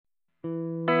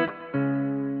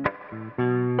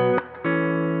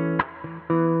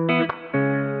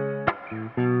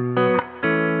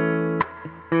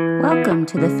Welcome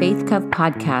to the Faith Cove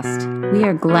podcast. We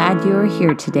are glad you are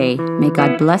here today. May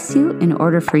God bless you in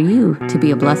order for you to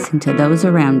be a blessing to those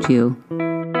around you.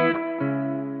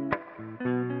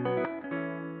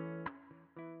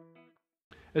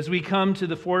 As we come to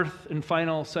the fourth and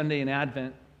final Sunday in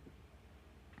Advent,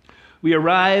 we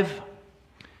arrive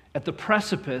at the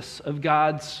precipice of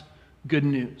God's good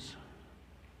news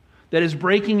that is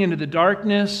breaking into the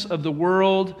darkness of the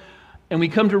world. And we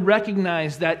come to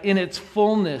recognize that in its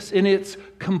fullness, in its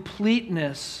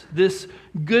completeness, this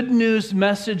good news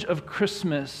message of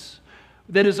Christmas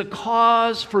that is a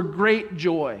cause for great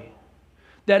joy,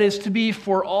 that is to be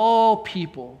for all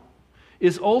people,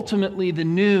 is ultimately the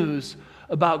news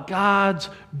about God's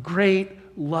great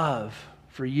love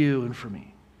for you and for me.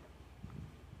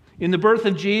 In the birth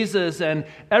of Jesus and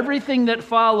everything that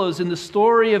follows in the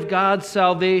story of God's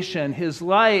salvation, His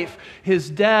life, His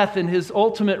death, and His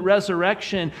ultimate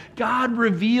resurrection, God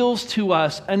reveals to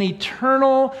us an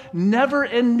eternal,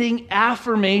 never-ending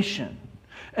affirmation,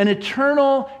 an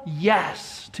eternal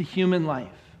yes to human life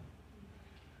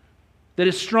that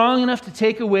is strong enough to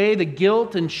take away the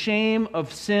guilt and shame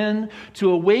of sin,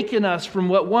 to awaken us from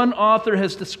what one author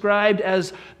has described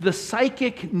as the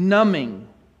psychic numbing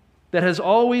that has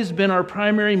always been our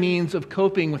primary means of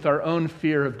coping with our own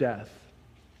fear of death.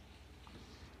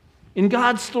 In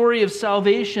God's story of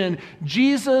salvation,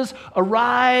 Jesus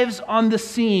arrives on the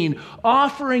scene,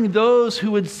 offering those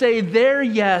who would say their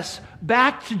yes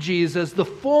back to Jesus the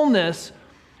fullness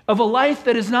of a life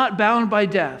that is not bound by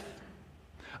death,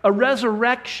 a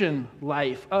resurrection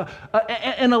life,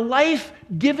 and a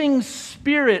life-giving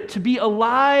spirit to be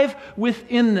alive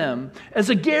within them as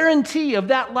a guarantee of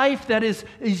that life that is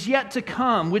yet to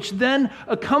come, which then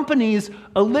accompanies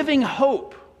a living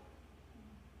hope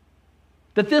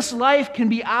that this life can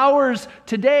be ours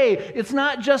today. It's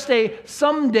not just a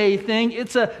someday thing,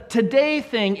 it's a today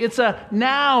thing, it's a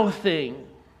now thing.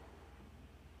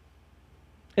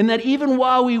 And that even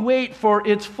while we wait for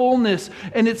its fullness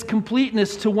and its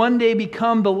completeness to one day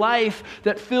become the life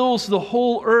that fills the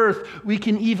whole earth, we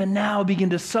can even now begin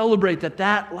to celebrate that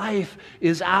that life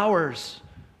is ours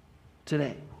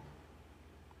today.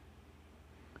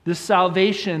 This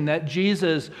salvation that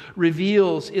Jesus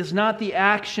reveals is not the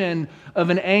action of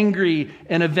an angry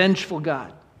and a vengeful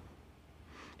God.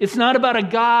 It's not about a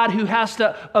God who has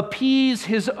to appease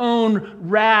his own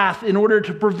wrath in order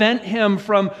to prevent him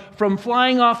from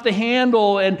flying off the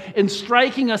handle and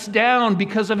striking us down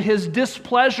because of his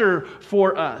displeasure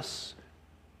for us.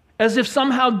 As if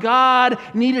somehow God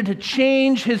needed to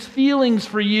change his feelings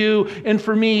for you and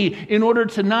for me in order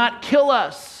to not kill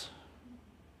us.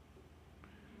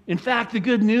 In fact, the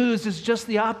good news is just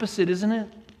the opposite, isn't it?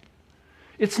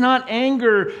 It's not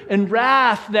anger and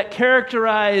wrath that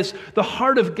characterize the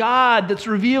heart of God that's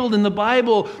revealed in the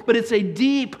Bible, but it's a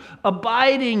deep,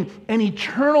 abiding, and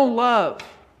eternal love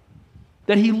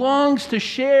that He longs to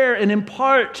share and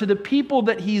impart to the people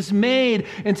that He's made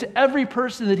and to every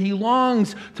person that He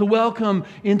longs to welcome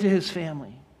into His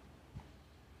family.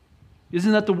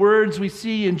 Isn't that the words we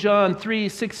see in John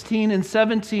 3:16 and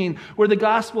 17, where the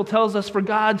gospel tells us, "For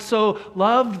God so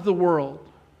loved the world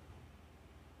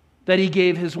that He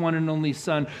gave His one and only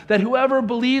Son, that whoever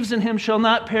believes in Him shall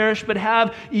not perish but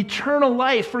have eternal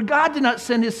life. For God did not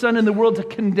send His Son in the world to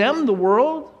condemn the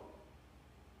world,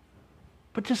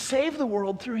 but to save the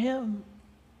world through Him."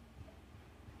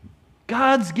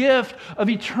 God's gift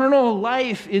of eternal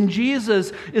life in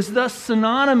Jesus is thus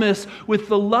synonymous with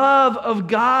the love of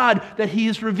God that He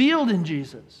has revealed in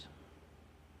Jesus.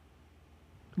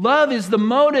 Love is the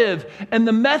motive and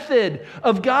the method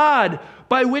of God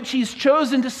by which He's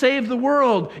chosen to save the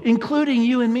world, including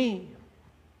you and me.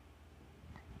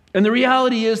 And the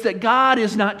reality is that God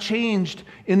is not changed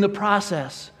in the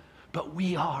process, but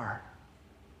we are.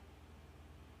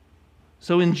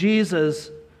 So in Jesus,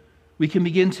 we can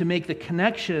begin to make the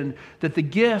connection that the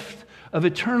gift of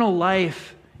eternal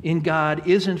life in God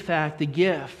is in fact the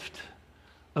gift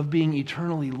of being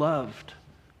eternally loved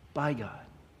by God.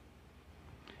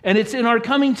 And it's in our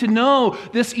coming to know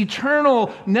this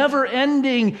eternal,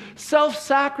 never-ending,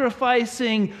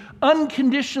 self-sacrificing,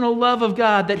 unconditional love of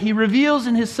God that He reveals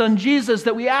in His Son Jesus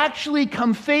that we actually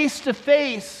come face to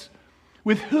face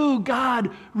with who God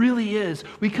really is.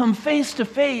 We come face to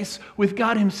face with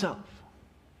God Himself.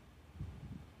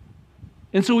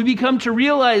 And so we become to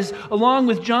realize, along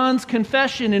with John's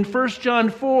confession in 1 John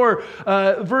 4,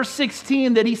 verse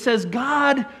 16, that he says,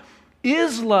 God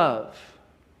is love.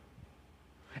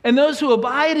 And those who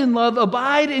abide in love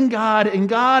abide in God, and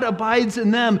God abides in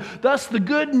them. Thus, the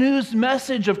good news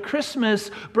message of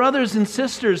Christmas, brothers and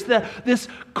sisters, that this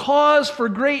cause for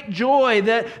great joy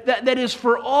that is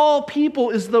for all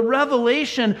people, is the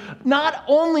revelation not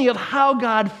only of how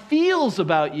God feels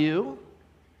about you,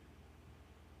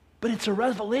 but it's a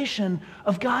revelation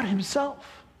of God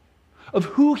himself, of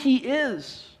who he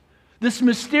is. This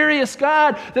mysterious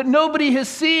God that nobody has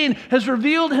seen has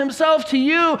revealed himself to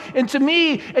you and to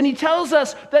me, and he tells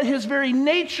us that his very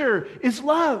nature is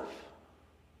love.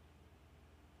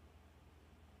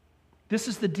 This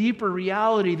is the deeper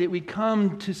reality that we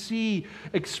come to see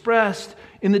expressed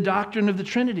in the doctrine of the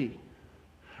Trinity.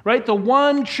 Right? The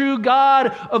one true God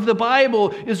of the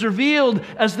Bible is revealed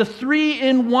as the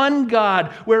three-in-one God,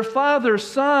 where Father,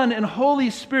 Son, and Holy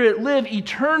Spirit live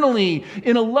eternally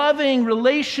in a loving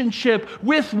relationship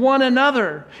with one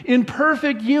another in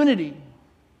perfect unity.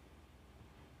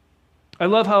 I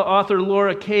love how author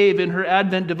Laura Cave in her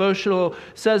Advent devotional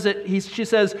says it. She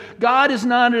says, God is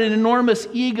not an enormous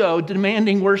ego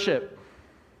demanding worship.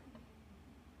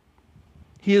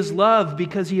 He is love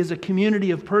because he is a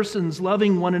community of persons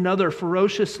loving one another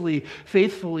ferociously,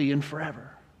 faithfully, and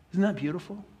forever. Isn't that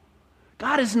beautiful?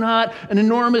 God is not an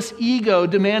enormous ego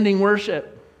demanding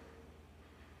worship.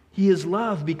 He is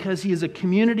love because he is a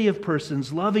community of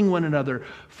persons loving one another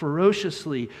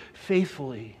ferociously,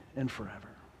 faithfully, and forever.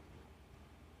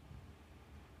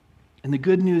 And the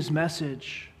good news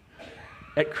message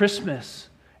at Christmas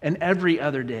and every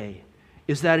other day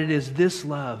is that it is this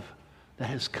love that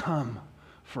has come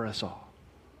for us all.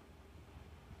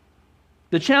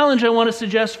 The challenge I want to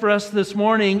suggest for us this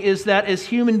morning is that as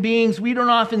human beings, we don't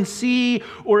often see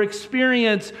or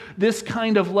experience this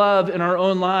kind of love in our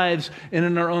own lives and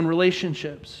in our own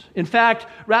relationships. In fact,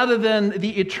 rather than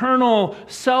the eternal,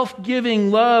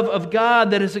 self-giving love of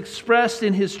God that is expressed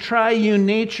in his triune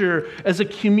nature as a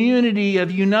community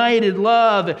of united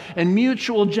love and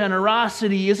mutual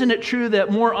generosity, isn't it true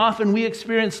that more often we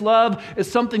experience love as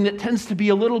something that tends to be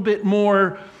a little bit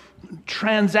more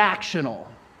transactional?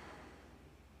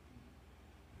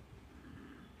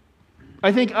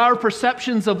 I think our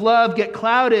perceptions of love get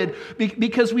clouded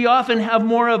because we often have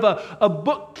more of a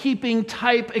bookkeeping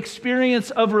type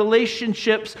experience of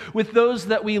relationships with those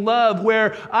that we love,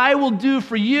 where I will do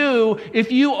for you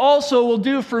if you also will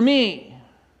do for me.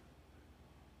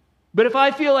 But if I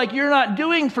feel like you're not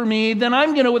doing for me, then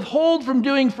I'm going to withhold from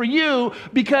doing for you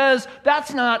because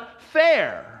that's not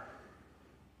fair.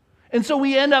 And so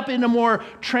we end up in a more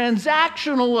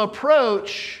transactional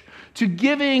approach to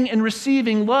giving and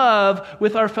receiving love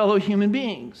with our fellow human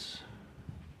beings.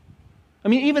 I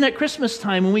mean, even at Christmas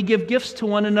time, when we give gifts to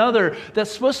one another,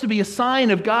 that's supposed to be a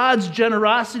sign of God's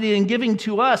generosity in giving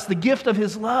to us, the gift of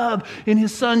his love in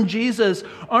his son Jesus.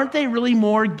 Aren't they really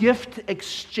more gift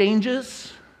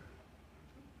exchanges?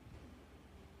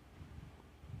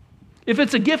 If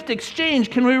it's a gift exchange,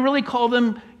 can we really call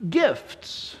them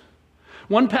gifts?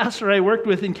 One pastor I worked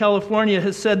with in California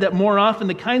has said that more often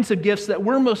the kinds of gifts that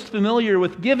we're most familiar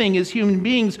with giving as human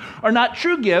beings are not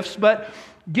true gifts, but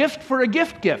gift for a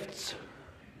gift gifts.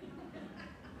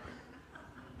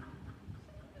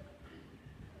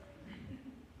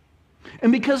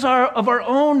 And because of our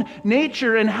own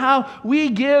nature and how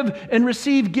we give and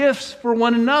receive gifts for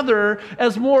one another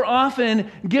as more often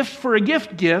gift for a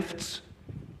gift gifts,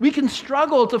 we can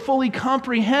struggle to fully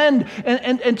comprehend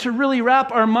and to really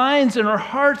wrap our minds and our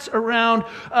hearts around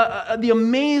the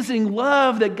amazing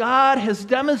love that God has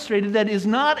demonstrated that is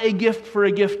not a gift for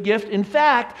a gift gift. In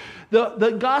fact,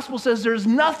 the gospel says there's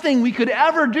nothing we could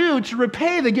ever do to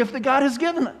repay the gift that God has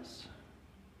given us.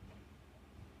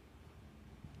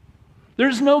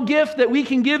 There's no gift that we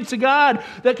can give to God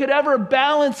that could ever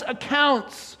balance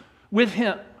accounts with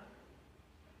him.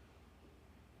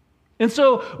 And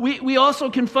so we also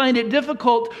can find it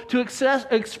difficult to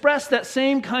express that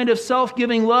same kind of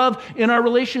self-giving love in our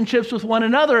relationships with one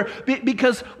another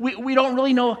because we don't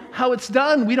really know how it's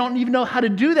done. We don't even know how to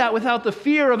do that without the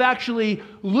fear of actually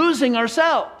losing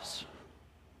ourselves.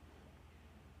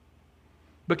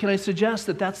 But can I suggest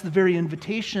that that's the very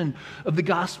invitation of the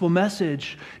gospel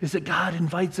message, is that God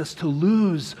invites us to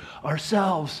lose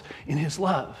ourselves in his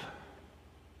love.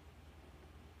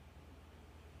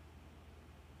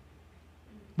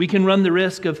 We can run the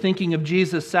risk of thinking of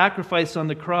Jesus' sacrifice on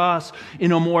the cross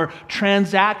in a more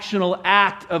transactional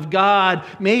act of God,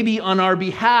 maybe on our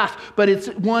behalf, but it's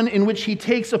one in which he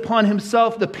takes upon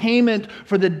himself the payment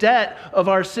for the debt of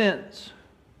our sins.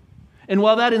 And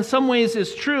while that in some ways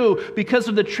is true, because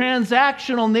of the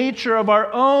transactional nature of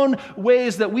our own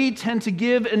ways that we tend to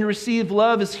give and receive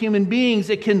love as human beings,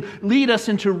 it can lead us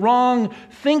into wrong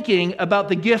thinking about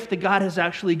the gift that God has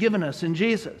actually given us in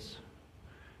Jesus.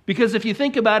 Because if you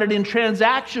think about it in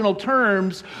transactional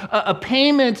terms, a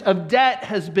payment of debt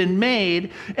has been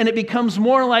made, and it becomes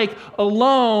more like a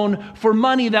loan for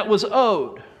money that was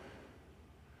owed.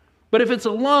 But if it's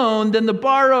a loan, then the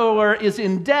borrower is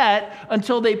in debt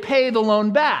until they pay the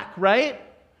loan back, right?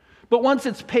 But once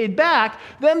it's paid back,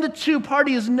 then the two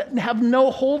parties have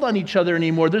no hold on each other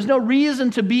anymore. There's no reason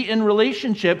to be in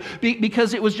relationship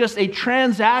because it was just a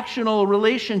transactional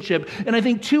relationship. And I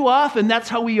think too often that's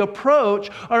how we approach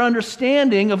our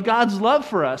understanding of God's love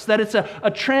for us, that it's a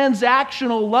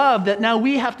transactional love, that now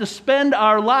we have to spend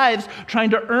our lives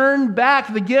trying to earn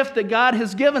back the gift that God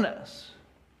has given us.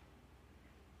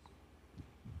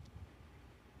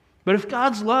 But if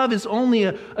God's love is only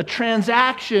a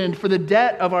transaction for the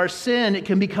debt of our sin, it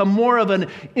can become more of an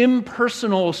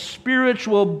impersonal,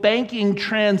 spiritual banking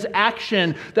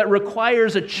transaction that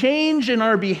requires a change in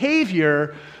our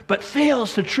behavior, but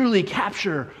fails to truly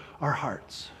capture our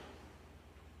hearts.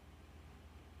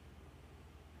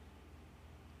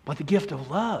 But the gift of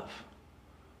love,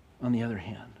 on the other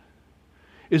hand,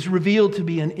 is revealed to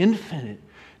be an infinite,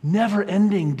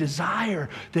 never-ending desire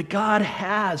that God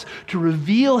has to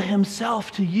reveal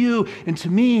himself to you and to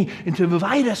me and to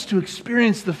invite us to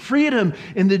experience the freedom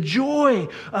and the joy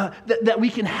that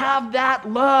we can have that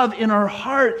love in our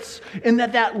hearts, and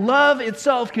that love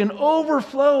itself can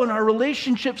overflow in our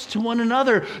relationships to one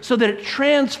another so that it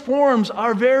transforms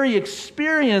our very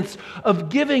experience of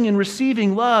giving and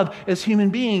receiving love as human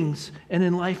beings and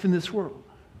in life in this world.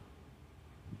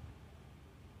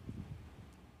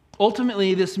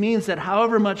 Ultimately, this means that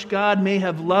however much God may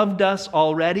have loved us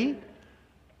already,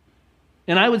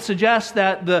 and I would suggest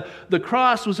that the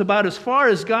cross was about as far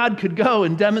as God could go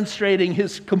in demonstrating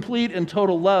his complete and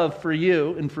total love for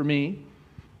you and for me.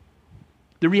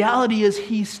 The reality is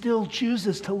he still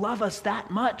chooses to love us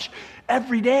that much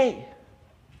every day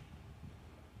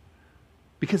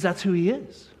because that's who he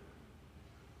is.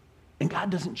 And God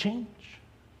doesn't change,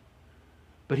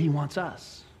 but he wants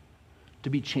us to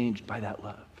be changed by that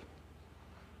love.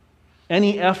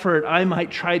 Any effort I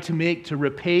might try to make to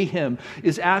repay him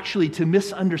is actually to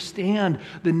misunderstand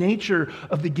the nature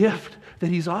of the gift that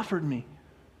he's offered me.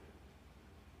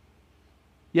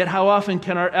 Yet how often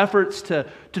can our efforts to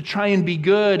try and be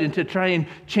good and to try and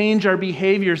change our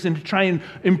behaviors and to try and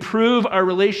improve our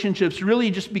relationships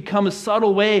really just become a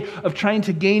subtle way of trying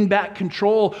to gain back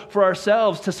control for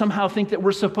ourselves, to somehow think that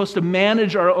we're supposed to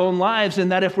manage our own lives,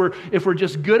 and that if we're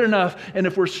just good enough and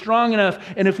if we're strong enough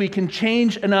and if we can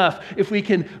change enough, if we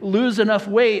can lose enough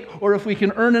weight or if we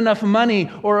can earn enough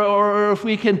money or if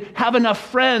we can have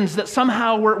enough friends, that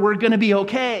somehow we're going to be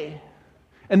okay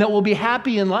and that we'll be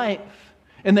happy in life.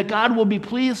 And that God will be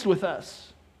pleased with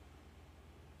us.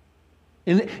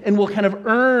 And we'll kind of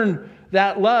earn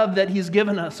that love that he's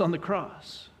given us on the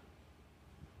cross.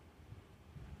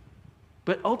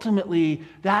 But ultimately,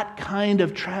 that kind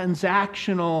of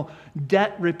transactional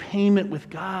debt repayment with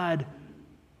God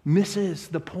misses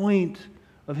the point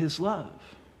of his love.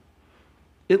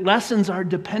 It lessens our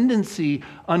dependency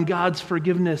on God's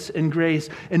forgiveness and grace,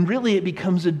 and really it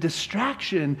becomes a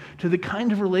distraction to the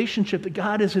kind of relationship that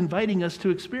God is inviting us to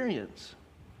experience.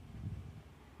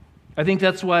 I think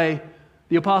that's why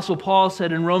the Apostle Paul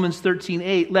said in Romans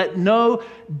 13:8, "Let no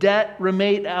debt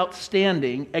remain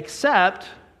outstanding except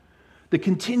the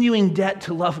continuing debt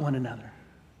to love one another.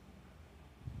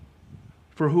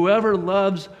 For whoever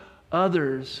loves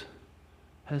others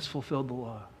has fulfilled the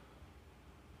law."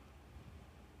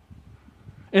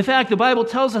 In fact, the Bible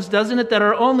tells us, doesn't it, that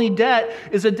our only debt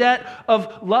is a debt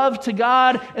of love to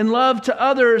God and love to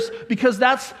others, because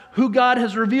that's who God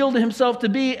has revealed himself to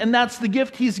be, and that's the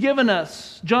gift he's given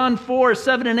us. John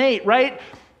 4:7-8, right?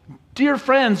 Dear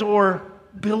friends, or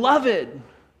beloved,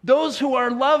 those who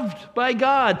are loved by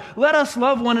God, let us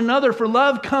love one another, for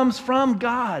love comes from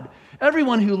God.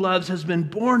 Everyone who loves has been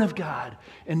born of God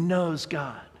and knows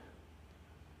God.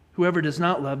 Whoever does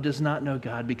not love does not know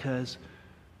God, because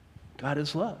God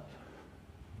is love.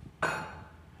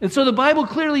 And so the Bible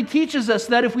clearly teaches us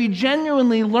that if we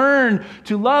genuinely learn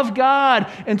to love God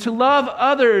and to love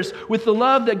others with the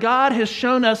love that God has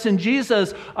shown us in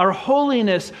Jesus, our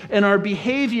holiness and our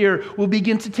behavior will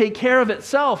begin to take care of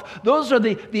itself. Those are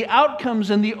the outcomes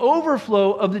and the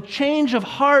overflow of the change of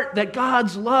heart that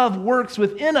God's love works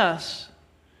within us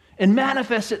and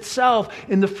manifests itself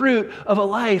in the fruit of a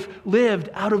life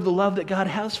lived out of the love that God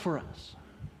has for us.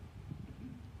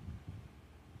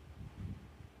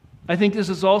 I think this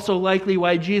is also likely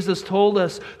why Jesus told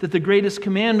us that the greatest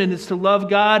commandment is to love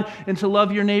God and to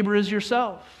love your neighbor as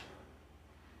yourself.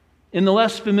 In the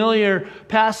less familiar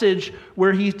passage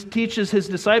where he teaches his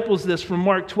disciples this from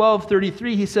Mark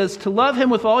 12:33, he says, to love him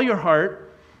with all your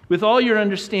heart, with all your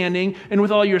understanding, and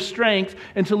with all your strength,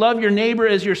 and to love your neighbor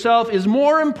as yourself is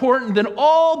more important than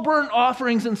all burnt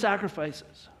offerings and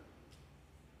sacrifices.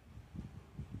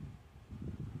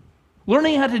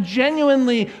 Learning how to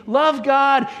genuinely love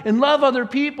God and love other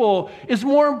people is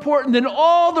more important than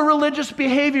all the religious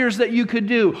behaviors that you could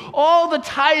do, all the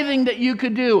tithing that you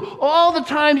could do, all the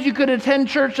times you could attend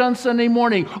church on Sunday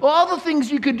morning, all the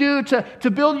things you could do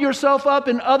to build yourself up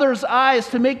in others' eyes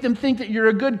to make them think that you're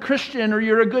a good Christian or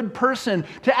you're a good person.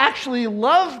 To actually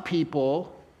love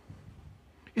people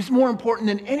is more important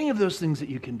than any of those things that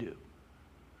you can do.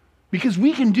 Because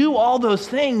we can do all those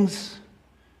things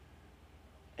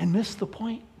and miss the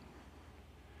point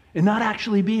and not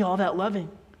actually be all that loving.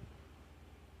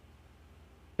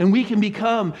 And we can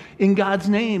become, in God's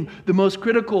name, the most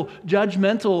critical,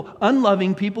 judgmental,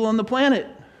 unloving people on the planet,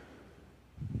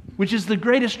 which is the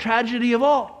greatest tragedy of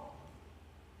all.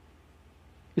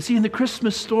 You see, in the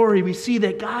Christmas story, we see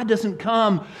that God doesn't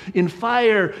come in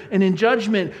fire and in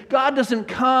judgment. God doesn't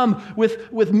come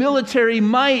with military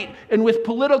might and with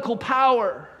political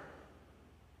power.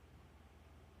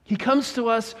 He comes to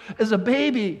us as a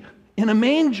baby in a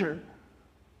manger,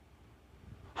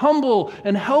 humble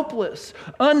and helpless,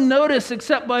 unnoticed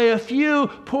except by a few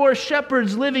poor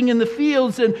shepherds living in the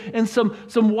fields and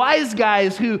some wise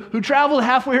guys who traveled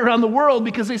halfway around the world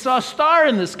because they saw a star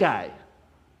in the sky.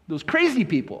 Those crazy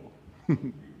people.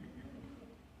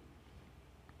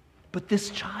 But this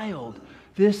child,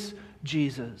 this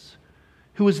Jesus,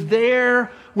 who was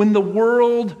there when the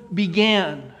world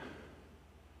began,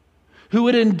 who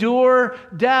would endure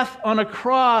death on a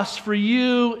cross for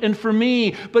you and for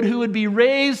me, but who would be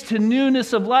raised to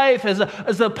newness of life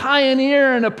as a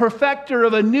pioneer and a perfecter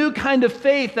of a new kind of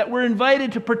faith that we're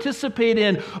invited to participate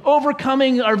in,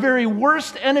 overcoming our very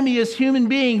worst enemy as human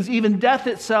beings, even death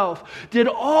itself, did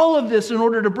all of this in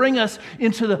order to bring us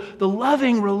into the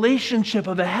loving relationship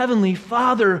of a heavenly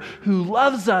Father who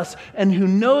loves us and who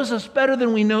knows us better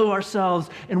than we know ourselves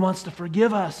and wants to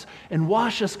forgive us and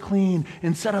wash us clean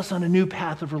and set us on a new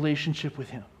path of relationship with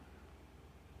Him.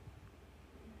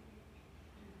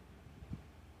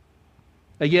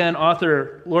 Again,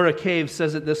 author Laura Cave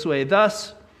says it this way: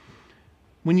 thus,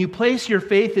 when you place your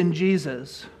faith in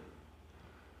Jesus,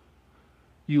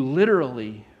 you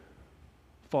literally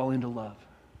fall into love.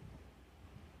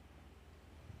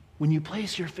 When you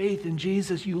place your faith in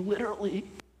Jesus, you literally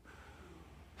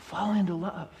fall into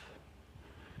love,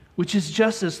 which is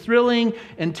just as thrilling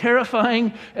and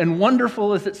terrifying and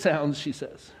wonderful as it sounds, she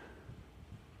says.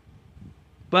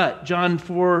 But 1 John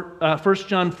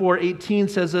 4:18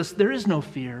 says this: there is no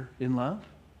fear in love.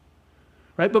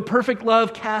 Right? But perfect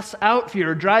love casts out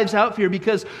fear, or drives out fear,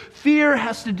 because fear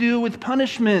has to do with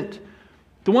punishment.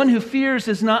 The one who fears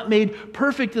is not made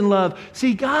perfect in love.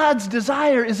 See, God's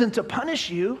desire isn't to punish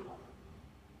you.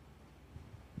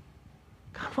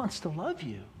 God wants to love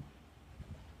you.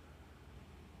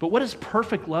 But what does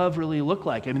perfect love really look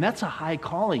like? I mean, that's a high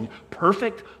calling.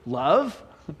 Perfect love?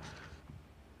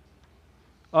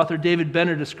 Author David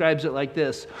Benner describes it like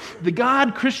this: the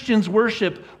God Christians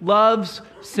worship loves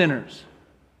sinners,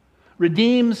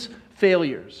 redeems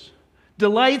failures,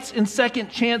 delights in second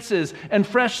chances and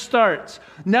fresh starts,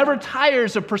 never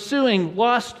tires of pursuing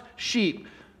lost sheep,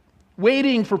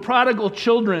 waiting for prodigal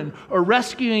children, or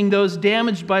rescuing those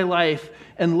damaged by life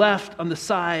and left on the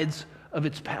sides of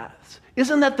its paths.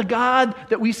 Isn't that the God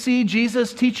that we see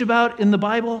Jesus teach about in the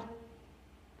Bible?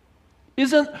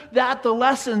 Isn't that the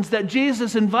lessons that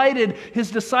Jesus invited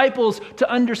his disciples to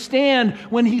understand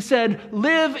when he said,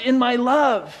 live in my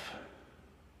love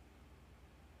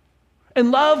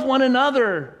and love one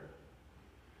another?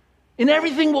 And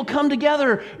everything will come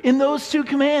together in those two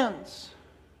commands.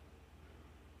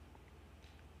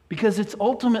 Because it's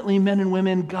ultimately, men and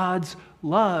women, God's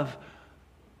love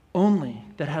only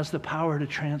that has the power to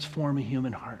transform a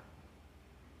human heart.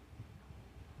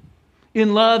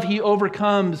 In love, he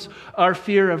overcomes our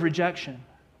fear of rejection.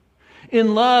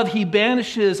 In love, he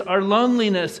banishes our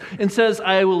loneliness and says,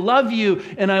 I will love you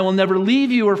and I will never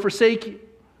leave you or forsake you.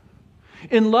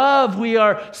 In love, we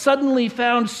are suddenly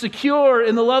found secure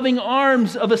in the loving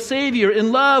arms of a Savior.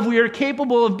 In love, we are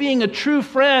capable of being a true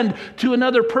friend to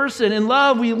another person. In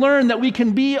love, we learn that we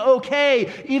can be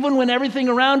okay even when everything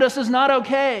around us is not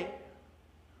okay.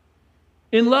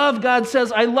 In love, God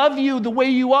says, I love you the way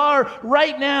you are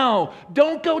right now.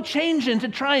 Don't go changing to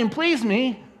try and please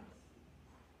me.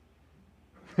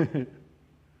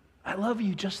 I love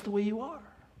you just the way you are.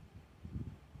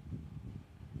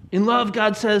 In love,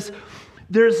 God says,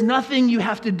 there's nothing you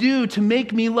have to do to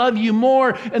make me love you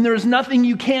more, and there's nothing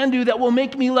you can do that will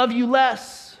make me love you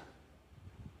less.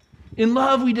 In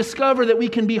love, we discover that we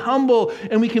can be humble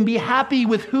and we can be happy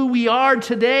with who we are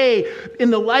today in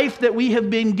the life that we have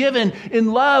been given.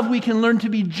 In love, we can learn to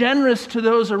be generous to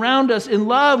those around us. In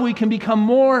love, we can become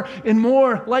more and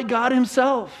more like God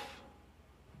Himself.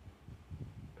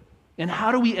 And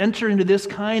how do we enter into this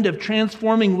kind of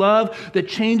transforming love that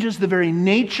changes the very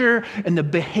nature and the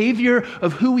behavior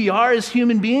of who we are as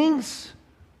human beings?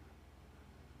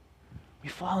 We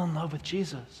fall in love with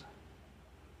Jesus.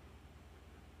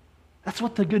 That's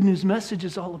what the good news message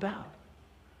is all about.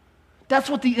 That's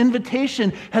what the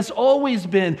invitation has always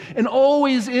been and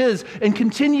always is and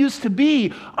continues to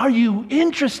be. Are you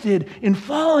interested in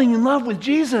falling in love with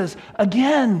Jesus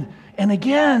again and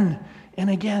again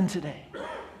and again today?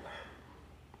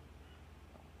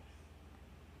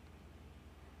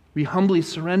 We humbly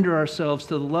surrender ourselves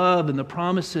to the love and the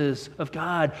promises of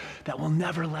God that will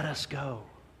never let us go.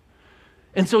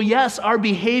 And so, yes, our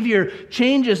behavior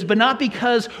changes, but not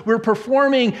because we're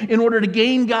performing in order to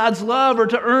gain God's love or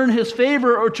to earn His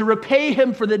favor or to repay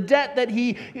Him for the debt that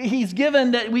He's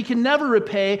given that we can never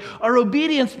repay. Our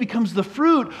obedience becomes the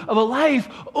fruit of a life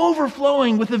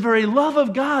overflowing with the very love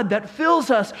of God that fills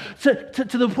us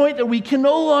to the point that we can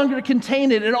no longer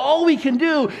contain it. And all we can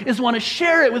do is want to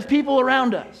share it with people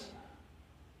around us.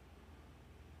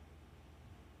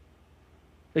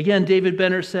 Again, David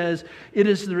Benner says, it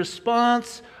is the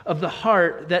response of the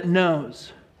heart that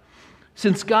knows.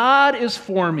 Since God is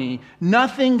for me,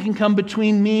 nothing can come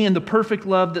between me and the perfect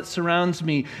love that surrounds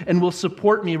me and will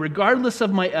support me regardless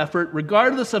of my effort,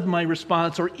 regardless of my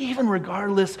response, or even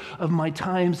regardless of my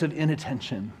times of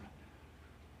inattention.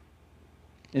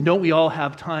 And don't we all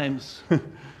have times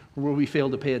where we fail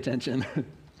to pay attention?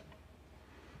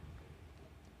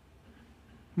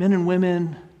 Men and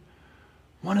women,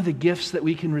 one of the gifts that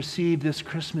we can receive this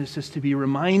Christmas is to be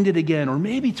reminded again, or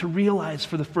maybe to realize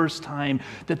for the first time,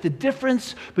 that the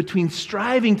difference between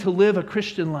striving to live a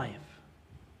Christian life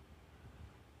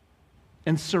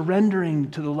and surrendering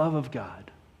to the love of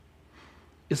God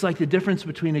is like the difference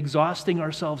between exhausting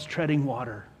ourselves treading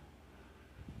water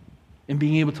and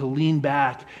being able to lean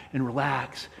back and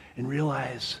relax and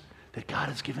realize that God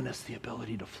has given us the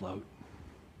ability to float.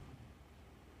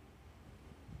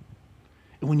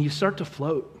 And when you start to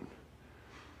float,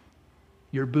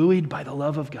 you're buoyed by the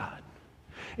love of God.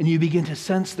 And you begin to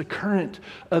sense the current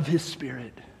of His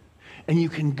Spirit. And you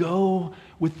can go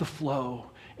with the flow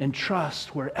and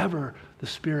trust wherever the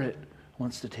Spirit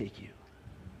wants to take you.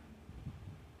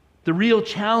 The real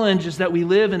challenge is that we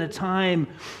live in a time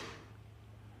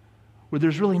where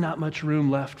there's really not much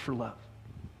room left for love.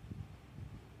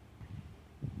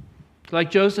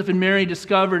 Like Joseph and Mary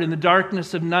discovered in the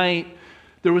darkness of night,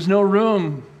 there was no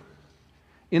room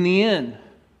in the inn.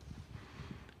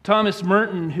 Thomas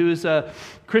Merton, who is a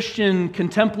Christian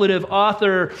contemplative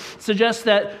author, suggests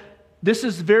that this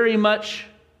is very much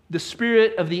the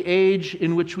spirit of the age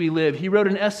in which we live. He wrote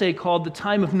an essay called The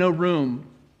Time of No Room.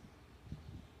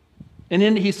 And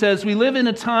in it he says, we live in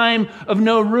a time of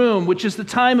no room, which is the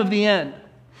time of the end.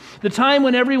 The time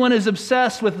when everyone is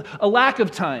obsessed with a lack of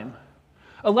time,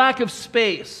 a lack of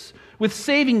space, with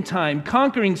saving time,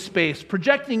 conquering space,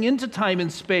 projecting into time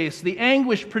and space, the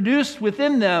anguish produced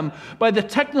within them by the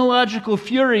technological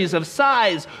furies of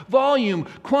size, volume,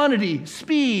 quantity,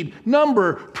 speed,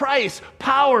 number, price,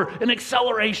 power, and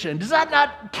acceleration. Does that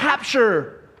not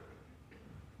capture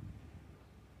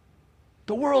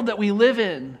the world that we live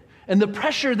in and the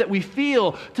pressure that we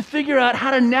feel to figure out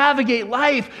how to navigate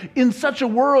life in such a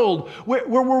world where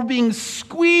we're being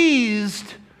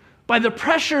squeezed by the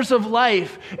pressures of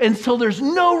life until there's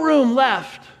no room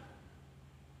left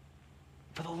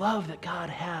for the love that God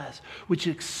has, which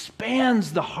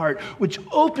expands the heart, which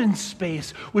opens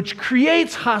space, which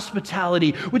creates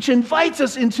hospitality, which invites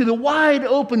us into the wide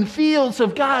open fields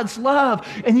of God's love,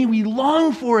 and we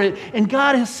long for it. And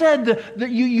God has said that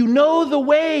you know the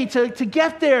way to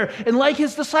get there. And like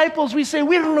His disciples, we say,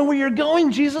 we don't know where you're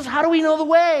going, Jesus. How do we know the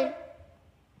way?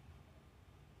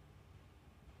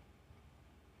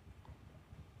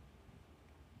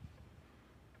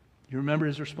 You remember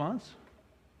His response?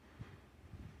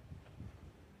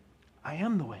 I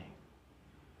am the way.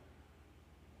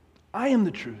 I am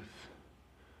the truth.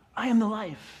 I am the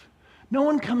life. No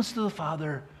one comes to the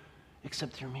Father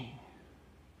except through me.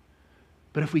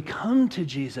 But if we come to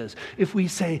Jesus, if we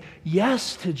say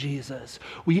yes to Jesus,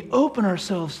 we open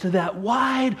ourselves to that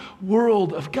wide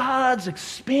world of God's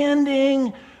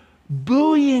expanding,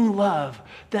 buoying love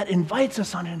that invites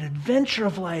us on an adventure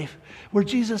of life where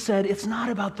Jesus said, it's not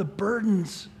about the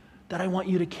burdens that I want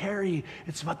you to carry.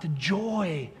 It's about the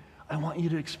joy I want you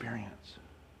to experience.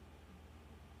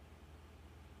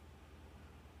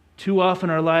 Too often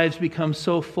our lives become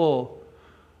so full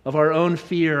of our own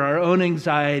fear, our own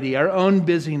anxiety, our own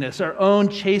busyness, our own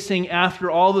chasing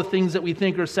after all the things that we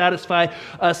think are satisfy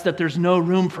us, that there's no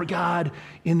room for God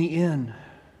in the inn.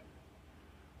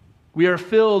 We are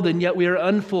filled and yet we are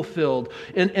unfulfilled.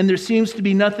 And there seems to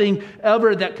be nothing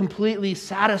ever that completely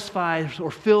satisfies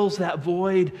or fills that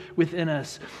void within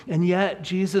us. And yet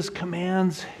Jesus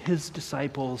commands his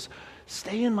disciples,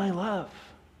 stay in my love.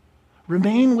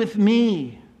 Remain with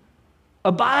me.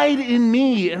 Abide in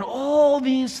me. And all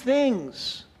these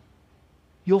things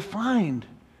you'll find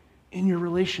in your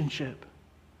relationship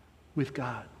with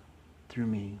God through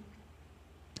me.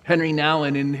 Henry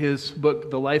Nouwen, in his book,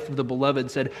 The Life of the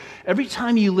Beloved, said, every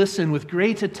time you listen with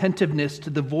great attentiveness to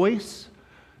the voice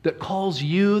that calls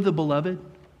you the beloved,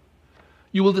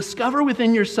 you will discover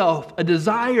within yourself a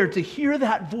desire to hear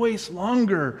that voice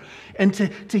longer and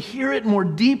to hear it more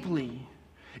deeply.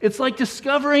 It's like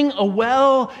discovering a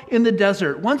well in the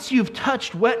desert. Once you've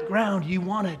touched wet ground, you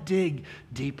want to dig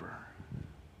deeper.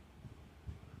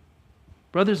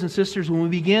 Brothers and sisters, when we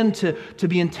begin to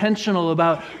be intentional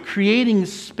about creating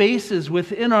spaces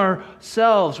within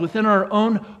ourselves, within our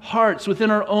own hearts,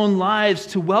 within our own lives,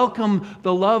 to welcome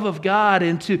the love of God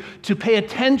and to pay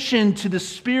attention to the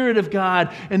Spirit of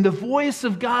God and the voice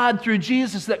of God through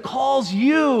Jesus that calls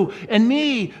you and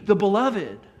me the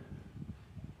beloved,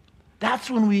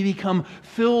 that's when we become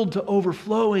filled to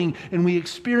overflowing and we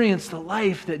experience the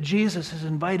life that Jesus has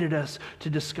invited us to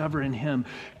discover in him.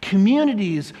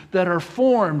 Communities that are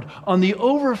formed on the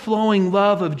overflowing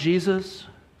love of Jesus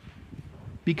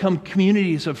become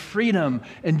communities of freedom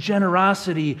and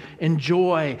generosity and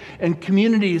joy, and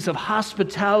communities of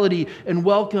hospitality and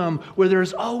welcome where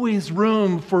there's always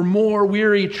room for more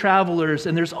weary travelers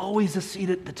and there's always a seat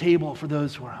at the table for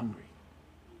those who are hungry.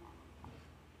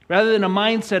 Rather than a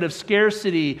mindset of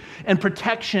scarcity and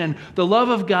protection, the love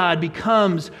of God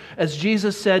becomes, as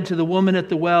Jesus said to the woman at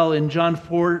the well in John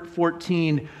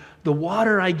 4:14, the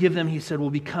water I give them, he said, will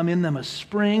become in them a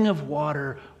spring of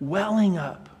water welling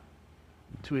up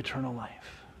to eternal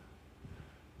life.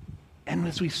 And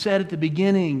as we said at the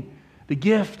beginning, the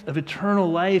gift of eternal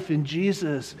life in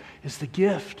Jesus is the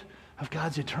gift of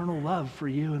God's eternal love for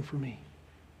you and for me.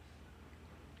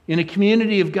 In a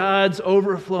community of God's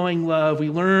overflowing love, we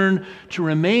learn to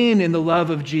remain in the love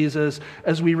of Jesus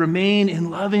as we remain in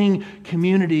loving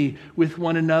community with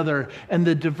one another. And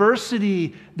the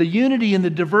diversity, the unity and the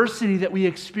diversity that we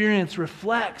experience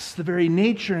reflects the very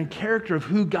nature and character of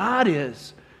who God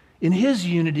is in his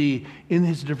unity, in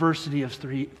his diversity of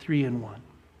three in one.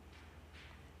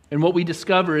 And what we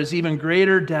discover is even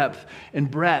greater depth and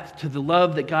breadth to the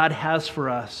love that God has for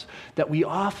us that we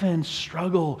often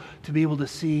struggle to be able to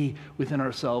see within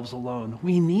ourselves alone.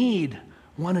 We need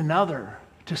one another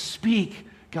to speak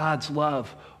God's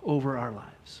love over our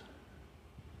lives.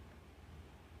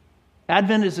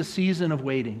 Advent is a season of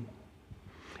waiting,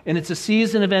 and it's a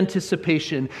season of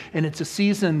anticipation, and it's a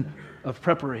season of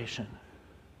preparation.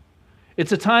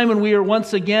 It's a time when we are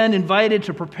once again invited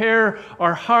to prepare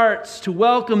our hearts to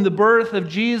welcome the birth of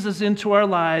Jesus into our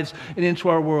lives and into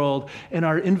our world. And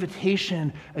our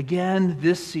invitation again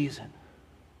this season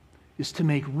is to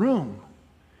make room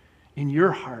in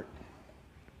your heart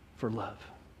for love.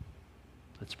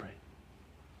 Let's pray.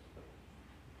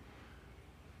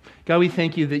 God, we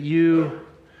thank you that you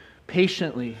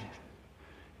patiently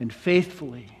and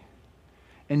faithfully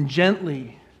and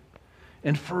gently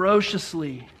and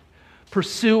ferociously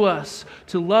pursue us,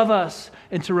 to love us,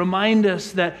 and to remind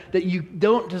us that you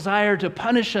don't desire to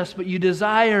punish us, but you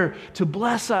desire to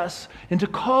bless us and to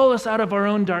call us out of our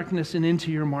own darkness and into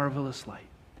your marvelous light.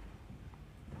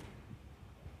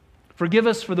 Forgive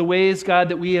us for the ways, God,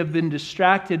 that we have been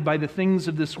distracted by the things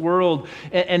of this world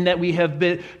and that we have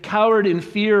been cowered in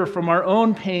fear from our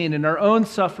own pain and our own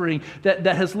suffering that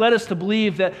has led us to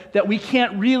believe that we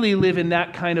can't really live in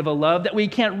that kind of a love, that we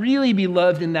can't really be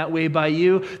loved in that way by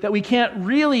you, that we can't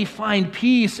really find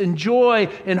peace and joy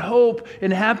and hope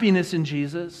and happiness in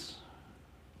Jesus.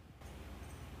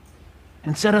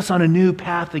 And set us on a new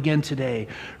path again today,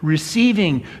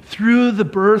 receiving through the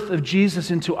birth of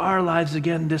Jesus into our lives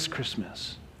again this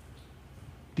Christmas,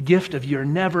 the gift of your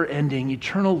never-ending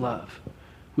eternal love,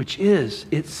 which is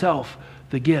itself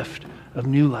the gift of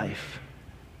new life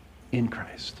in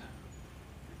Christ.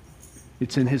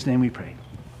 It's in his name we pray.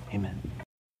 Amen.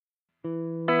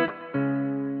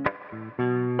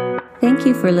 Thank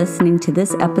you for listening to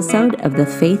this episode of the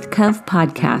Faith Cove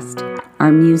podcast.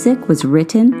 Our music was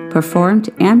written,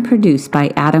 performed, and produced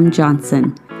by Adam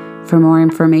Johnson. For more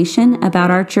information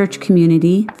about our church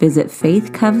community, visit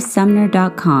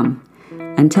faithcovesumner.com.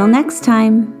 Until next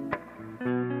time.